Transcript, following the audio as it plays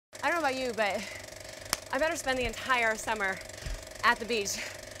I don't know about you, but I better spend the entire summer at the beach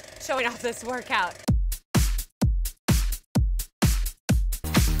showing off this workout.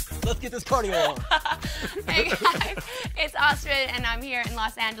 Let's get this cardio on. Hey guys, it's Astrid and I'm here in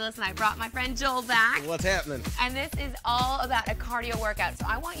Los Angeles and I brought my friend Joel back. What's happening? And this is all about a cardio workout. So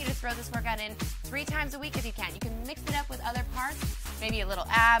I want you to throw this workout in 3 times a week if you can. You can mix it up with other parts, maybe a little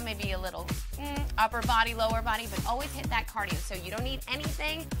ab, maybe a little upper body, lower body, but always hit that cardio. So you don't need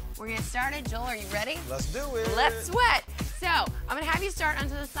anything. We're gonna start it. Joel, are you ready? Let's do it. Let's sweat. So I'm gonna have you start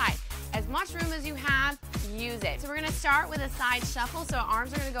onto the side. As much room as you have, use it. So we're gonna start with a side shuffle. So our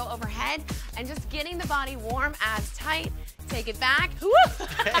arms are gonna go overhead and just getting the body warm, abs tight. Take it back.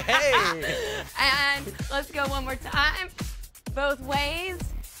 Hey. And let's go one more time. Both ways.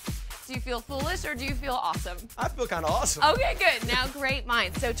 Do you feel foolish or do you feel awesome? I feel kind of awesome. Okay, good. Now great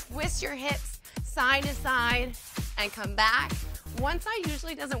minds. So twist your hips side to side and come back. One side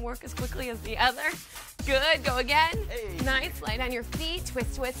usually doesn't work as quickly as the other. Good, go again. Hey. Nice, lay down your feet,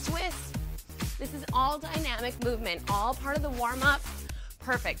 twist, twist, twist. This is all dynamic movement, all part of the warm-up.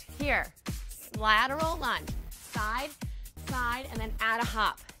 Perfect. Here, lateral lunge. Side, side, and then add a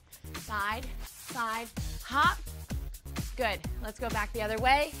hop. Side, side, hop. Good. Let's go back the other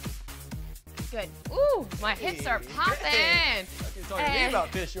way. Good. Ooh, my hips are popping. Hey. You're talking to me about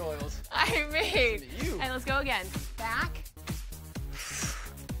fish oils. I mean, you. and let's go again. Back.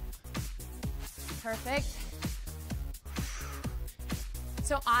 Perfect.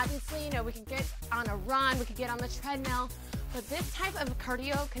 So obviously, you know, we can get on a run, we could get on the treadmill, but this type of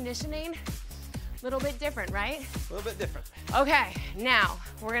cardio conditioning, a little bit different, right? A little bit different. Okay, now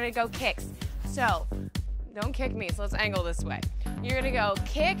we're gonna go kicks. So, don't kick me, so let's angle this way. You're gonna go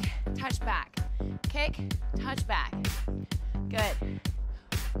kick, touch back. Kick, touch back. Good.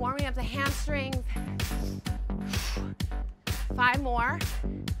 Warming up the hamstrings. 5 more.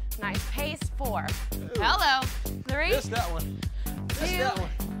 Nice pace. 4. Ooh. Hello. 3. Missed that one. 2. Missed that one.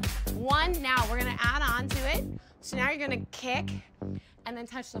 1. Now we're gonna add on to it. So now you're gonna kick and then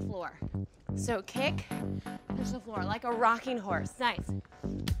touch the floor. So kick, touch the floor like a rocking horse. Nice.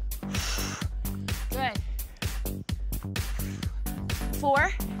 Good.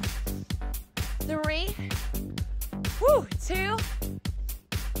 4, 3, 2,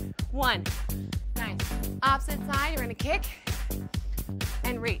 1. Nice. Opposite side, you're gonna kick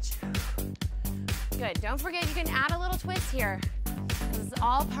and reach. Good. Don't forget you can add a little twist here. This is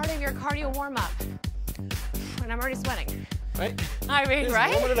all part of your cardio warm-up. And I'm already sweating. Right? I mean, Just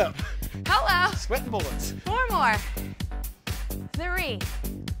right? warming it up. Hello. Sweating bullets. 4 more. 3,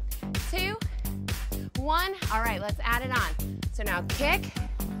 2, 1. All right, let's add it on. So now kick,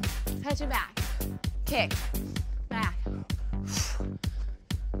 touch it back. Kick, back.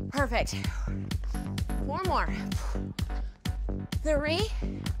 Perfect. 4 more. 3,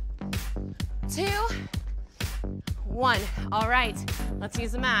 2, 1. All right, let's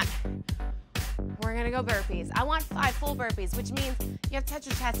use the mat. We're gonna go burpees. I want 5 full burpees, which means you have to touch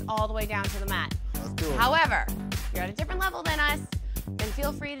your chest all the way down to the mat. Let's do it. However, you're at a different level than us, then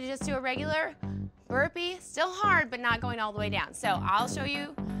feel free to just do a regular burpee. Still hard, but not going all the way down. So I'll show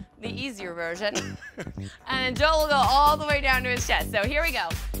you the easier version. And Joel will go all the way down to his chest. So here we go.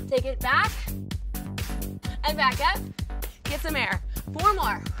 Take it back and back up. Get some air. 4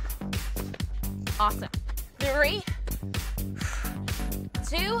 more. Awesome. 3,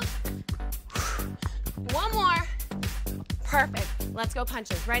 2, 1 more. Perfect. Let's go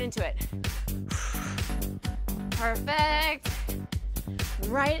punches. Right into it. Perfect.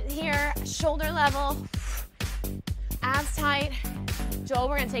 Right here, shoulder level. Abs tight. Joel,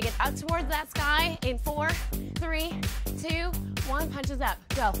 we're gonna take it up towards that sky in 4, 3, 2, 1. Punches up.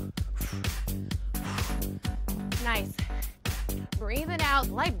 Go. Nice. Breathe it out.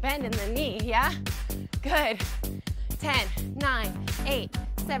 Light bend in the knee, yeah? Good. 10, 9, 8,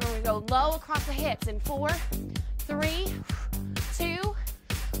 7. We go low across the hips in 4, 3, 2,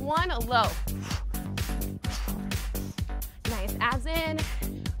 1. Low. Nice. Abs in.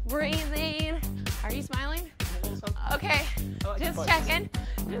 Breathing. Are you smiling? Okay. Just checking.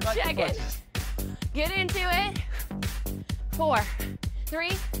 Just checking. Get into it. 4, 3,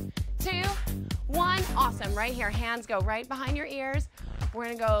 2, 1. Awesome. Right here. Hands go right behind your ears. We're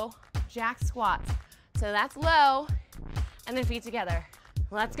going to go jack squats. So that's low. And then feet together.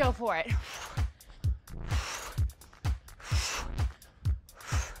 Let's go for it.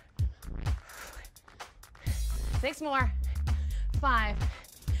 6 more. 5,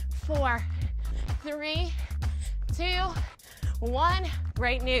 4, 3, 2, 1.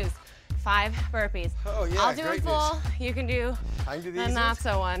 Great news. 5 burpees. Oh, yeah, I'll do great it full. news. You can do I can do the these not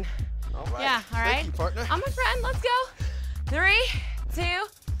so one. All right. Yeah, all right. Thank you, partner. I'm a friend. Let's go. 3, 2,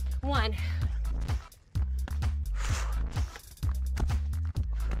 1.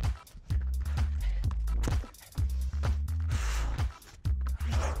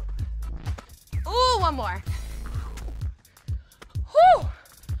 Ooh, one more. Whew.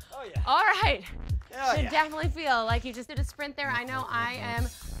 Oh yeah. All right. Oh, Should yeah. definitely feel like you just did a sprint there. I know I am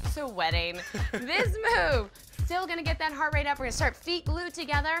sweating. This move, still gonna get that heart rate up. We're gonna start feet glued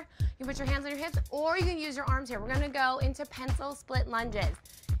together. You put your hands on your hips, or you can use your arms here. We're gonna go into pencil split lunges.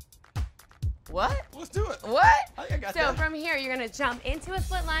 What? Let's do it. What? I think I got So that. from here, you're gonna jump into a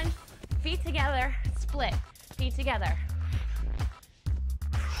split lunge, feet together, split, feet together.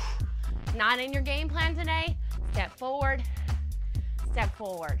 Not in your game plan today, step forward, step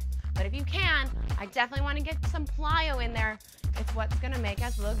forward. But if you can, I definitely want to get some plyo in there. It's what's gonna make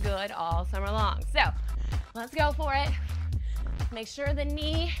us look good all summer long. So let's go for it. Make sure the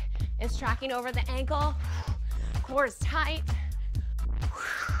knee is tracking over the ankle. Core is tight.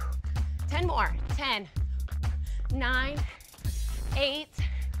 10 more. 10, 9, 8,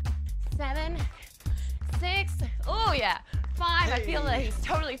 7, 6. Oh yeah. 5. Hey. I feel like he's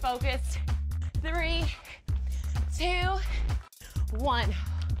totally focused. 3, 2, 1.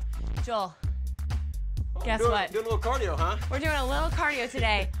 Joel, guess what? Doing a little cardio, huh? We're doing a little cardio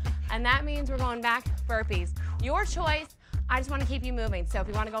today, and that means we're going back burpees. Your choice. I just want to keep you moving. So if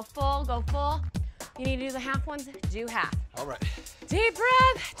you want to go full, go full. You need to do the half ones, do half. All right. Deep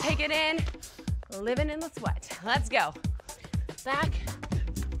breath, take it in, living in the sweat. Let's go. Back.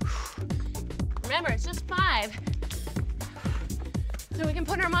 Remember, it's just 5. So we can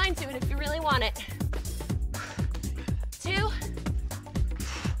put our mind to it if you really want it. 2.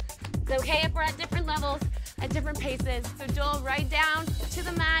 It's okay if we're at different levels, at different paces. So Joel, right down to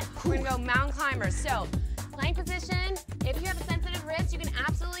the mat. We're gonna go mountain climbers. So plank position. If you have a sensitive wrist, you can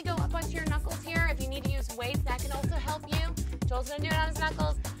absolutely go up onto your knuckles here. If you need to use weights, that can also help you. Joel's gonna do it on his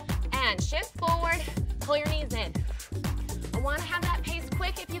knuckles. And shift forward, pull your knees in. I wanna have that pace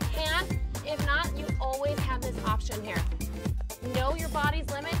quick if you can. If not, you always have this option here. Know your body's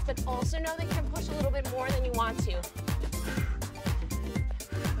limits, but also know that you can push a little bit more than you want to.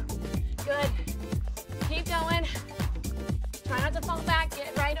 Good. Keep going. Try not to fall back.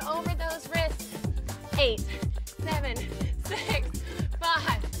 Get right over those wrists. 8, 7, 6,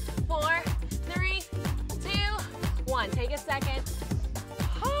 5, 4, 3, 2, 1. Take a second.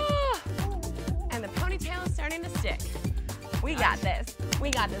 And the ponytail is starting to stick. We got this.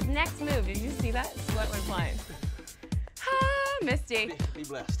 We got this. Next move. Did you see that? Sweat went flying. Misty. Be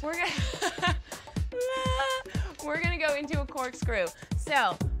blessed. We're gonna go into a corkscrew.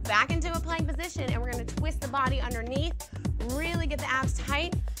 So back into a plank position, and we're gonna twist the body underneath. Really get the abs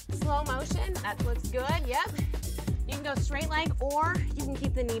tight. Slow motion. That looks good. Yep. You can go straight leg, or you can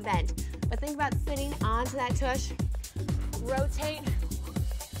keep the knee bent. But think about sitting onto that tush. Rotate.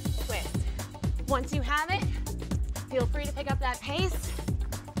 Twist. Once you have it, feel free to pick up that pace.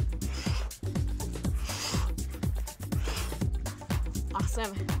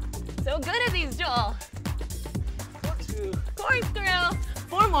 Awesome. So good at these, Joel. Corkscrew. Corkscrew.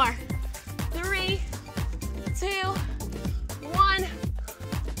 4 more. 3, 2, 1.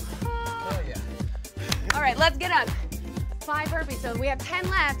 Oh yeah. All right, let's get up. 5 burpees. So we have 10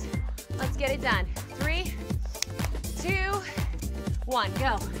 left. Let's get it done. 3, 2, 1.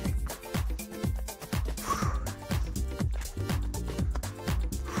 Go.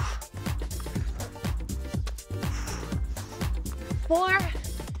 Four.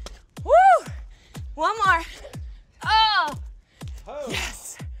 Woo! One more. Oh! Oh.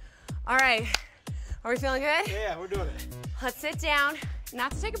 Yes. All right. Are we feeling good? Yeah, we're doing it. Let's sit down,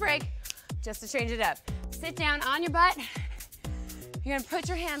 not to take a break, just to change it up. Sit down on your butt. You're gonna put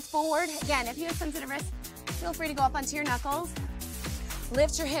your hands forward. Again, if you have sensitive wrists, feel free to go up onto your knuckles.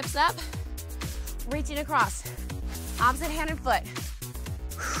 Lift your hips up, reaching across. Opposite hand and foot.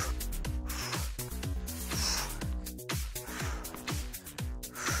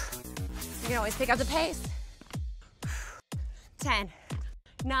 You can always pick up the pace. 10,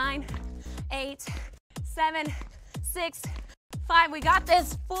 9, 8, 7, 6, 5. We got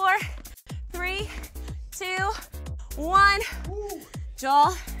this. 4, 3, 2, 1.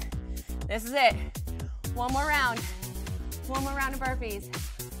 Joel, this is it. One more round. One more round of burpees.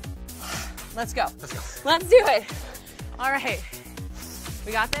 Let's go. Let's go. Let's do it. All right.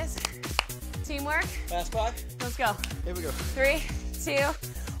 We got this. Teamwork. Last 5. Let's go. Here we go. 3, 2,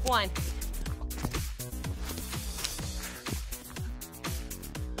 1.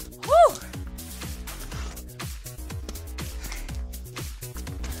 Woo!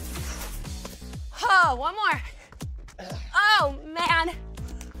 Oh, one more. Oh, man.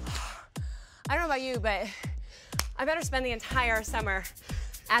 I don't know about you, but I better spend the entire summer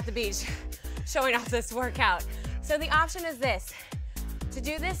at the beach showing off this workout. So the option is this. To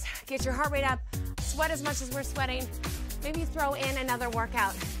do this, get your heart rate up, sweat as much as we're sweating, maybe throw in another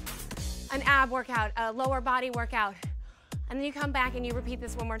workout, an ab workout, a lower body workout, and then you come back and you repeat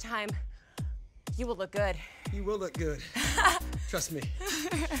this one more time. You will look good. You will look good. Trust me.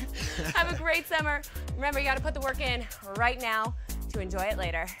 Have a great summer. Remember, you gotta put the work in right now to enjoy it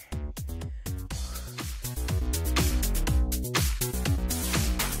later.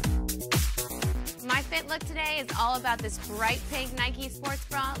 My fit look today is all about this bright pink Nike sports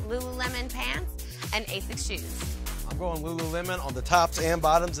bra, Lululemon pants, and Asics shoes. I'm going Lululemon on the tops and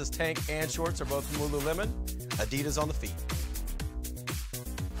bottoms. This tank and shorts are both from Lululemon. Adidas on the feet.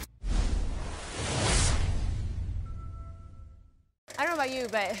 I don't know about you,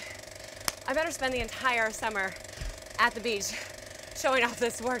 but I better spend the entire summer at the beach showing off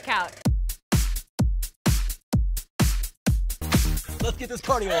this workout. Let's get this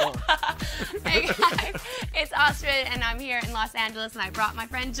cardio on. Hey guys, it's Astrid and I'm here in Los Angeles and I brought my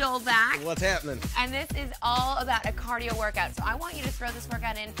friend Joel back. What's happening? And this is all about a cardio workout. So I want you to throw this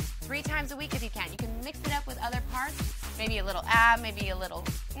workout in 3 times a week if you can. You can mix it up with other parts, maybe a little ab, maybe a little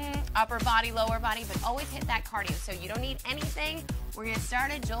upper body, lower body, but always hit that cardio. So you don't need anything. We're gonna get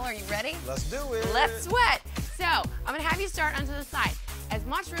started. Joel, are you ready? Let's do it. Let's sweat. So I'm gonna have you start onto the side. As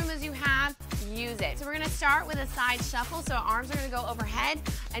much room as you have, use it. So we're gonna start with a side shuffle. So our arms are gonna go overhead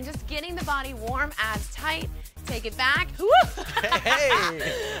and just getting the body warm, abs tight. Take it back. Hey.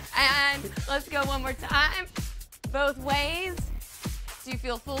 And let's go one more time. Both ways. Do you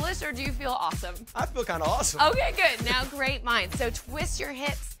feel foolish or do you feel awesome? I feel kind of awesome. Okay, good. Now great mind. So twist your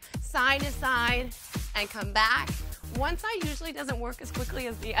hips side to side and come back. One side usually doesn't work as quickly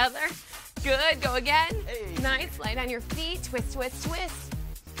as the other. Good, go again. Hey. Nice, lay down your feet, twist, twist, twist.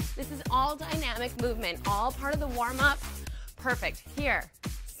 This is all dynamic movement, all part of the warm-up. Perfect. Here,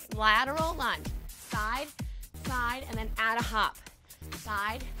 lateral lunge. Side, side, and then add a hop.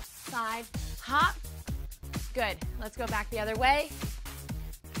 Side, side, hop. Good. Let's go back the other way.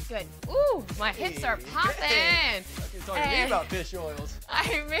 Good. Ooh, my hips are popping. Hey. You're talking to me about fish oils.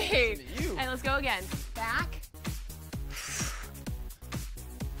 I mean, you. and let's go again. Back.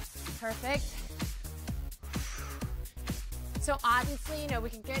 Perfect. So obviously, you know,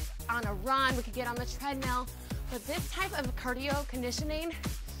 we can get on a run, we could get on the treadmill, but this type of cardio conditioning,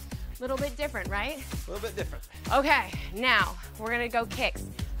 a little bit different, right? A little bit different. Okay, now we're gonna go kicks.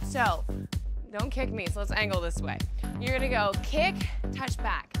 So don't kick me, so let's angle this way. You're gonna go kick, touch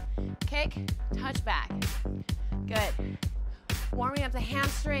back. Kick, touch back. Good. Warming up the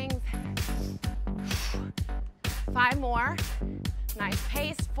hamstrings. 5 more. Nice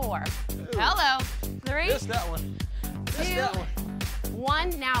pace. 4. Ooh. Hello. 3. Missed that one. 2. That one.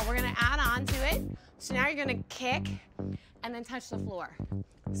 1. Now we're gonna add on to it. So now you're gonna kick and then touch the floor.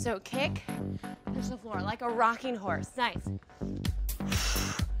 So kick, touch the floor like a rocking horse. Nice.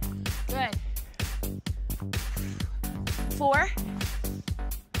 Good. 4,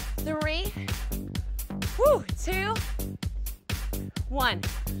 3, 2, 1.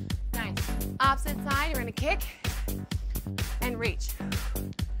 Nice. Opposite side, you're gonna kick and reach.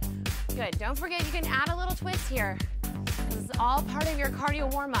 Good. Don't forget you can add a little twist here. This is all part of your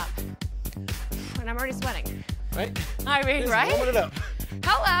cardio warm-up. And I'm already sweating. Right? I mean, Just right? warming it up.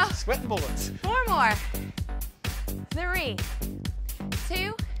 Hello. Sweating bullets. 4 more. 3,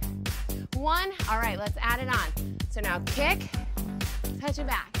 2, 1. All right, let's add it on. So now kick, touch it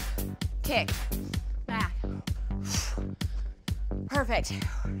back. Kick, back. Perfect.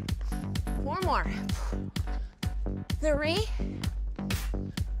 4 more. 3,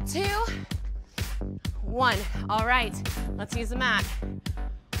 2, 1. All right, let's use the mat.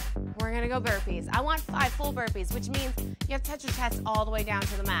 We're gonna go burpees. I want 5 full burpees, which means you have to touch your chest all the way down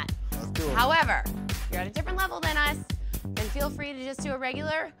to the mat. Let's do it. However, if you're at a different level than us, then feel free to just do a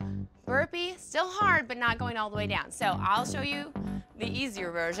regular burpee. Still hard, but not going all the way down. So I'll show you the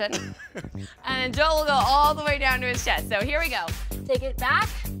easier version. And Joel will go all the way down to his chest. So here we go. Take it back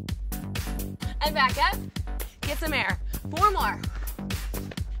and back up. Get some air. 4 more.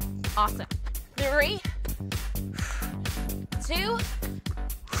 Awesome. 3, 2,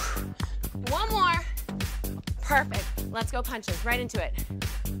 1 more. Perfect. Let's go punches. Right into it.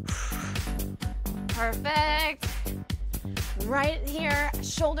 Perfect. Right here,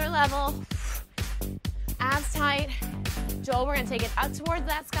 shoulder level. Abs tight. Joel, we're gonna take it up towards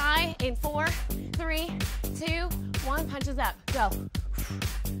that sky in 4, 3, 2, 1. Punches up. Go.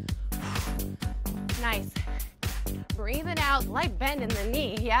 Nice. Breathe it out. Light bend in the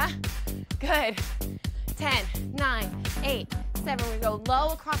knee, yeah? Good. 10, 9, 8, 7. We go low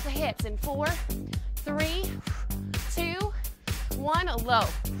across the hips in 4, 3, 2, 1, low.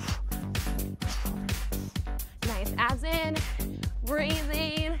 Nice, abs in,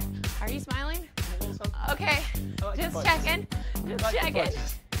 breathing. Are you smiling? Okay, just checking, just checking.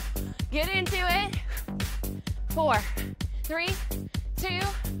 Get into it. 4, 3, 2,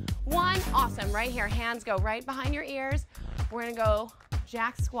 1. Awesome, right here, hands go right behind your ears. We're gonna go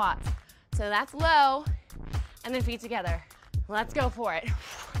jack squats. So that's low, and then feet together. Let's go for it.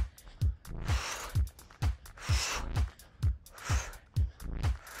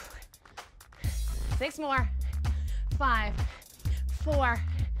 6 more. 5, 4,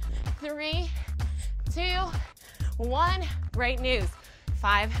 3, 2, 1. Great news.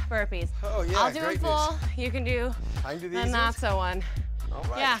 5 burpees. Oh yeah, I'll do it full. News. You can do the not so one. All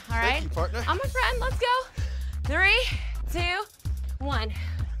right. Yeah, all right. Thank you, partner. I'm a friend. Let's go. 3, 2, 1.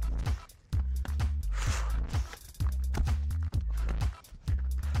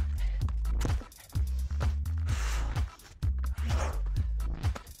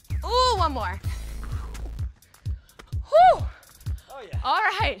 Ooh, one more. Whew. Oh yeah. All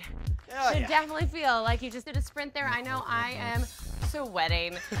right. Yeah, Should definitely feel like you just did a sprint there. I know I am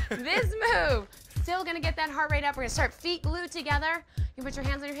sweating. This move, still gonna get that heart rate up. We're gonna start feet glued together. You put your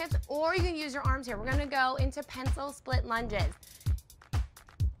hands on your hips, or you can use your arms here. We're gonna go into pencil split lunges.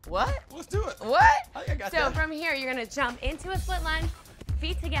 What? Let's do it. What? I think I got so that. from here, you're gonna jump into a split lunge,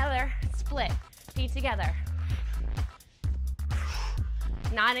 feet together, split, feet together.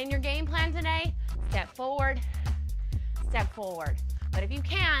 Not in your game plan today. Step forward, step forward. But if you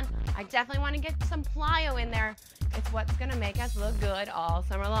can, I definitely want to get some plyo in there. It's what's gonna make us look good all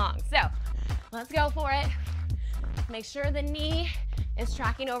summer long. So let's go for it. Make sure the knee is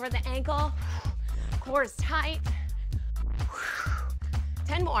tracking over the ankle. Core is tight.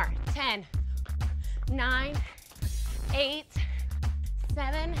 10 more. 10, 9, 8,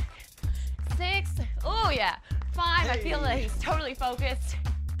 7, 6. Oh yeah. 5. I feel like he's totally focused.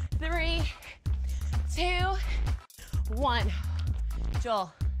 3, 2, 1.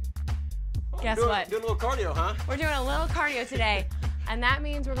 Joel, guess what? Doing a little cardio, huh? We're doing a little cardio today, and that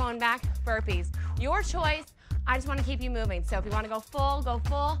means we're going back burpees. Your choice. I just want to keep you moving. So if you want to go full, go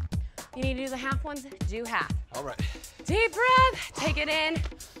full. You need to do the half ones, do half. All right. Deep breath, take it in.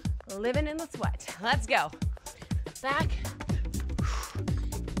 Living in the sweat. Let's go. Back.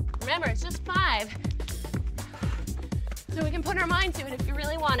 Remember, it's just 5. So we can put our mind to it if you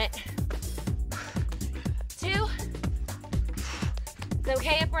really want it. 2. It's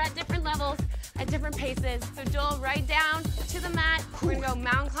okay if we're at different levels, at different paces. So Joel, right down to the mat. We're gonna go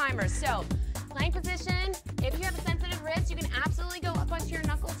mountain climbers. So plank position. If you have a sensitive wrist, you can absolutely go up onto your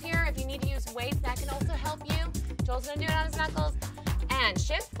knuckles here. If you need to use weights, that can also help you. Joel's gonna do it on his knuckles. And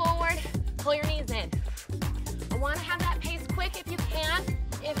shift forward, pull your knees in. I wanna have that pace quick if you can.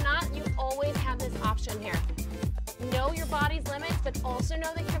 If not, you always have this option here. Know your body's limits, but also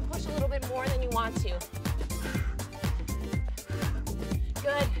know that you can push a little bit more than you want to.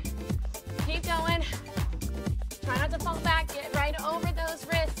 Good. Keep going. Try not to fall back. Get right over those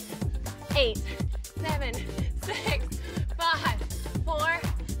wrists. 8, 7, 6, 5, 4,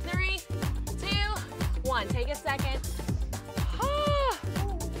 3, 2, 1. Take a second.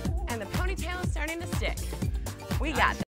 And the ponytail is starting to stick. We got this.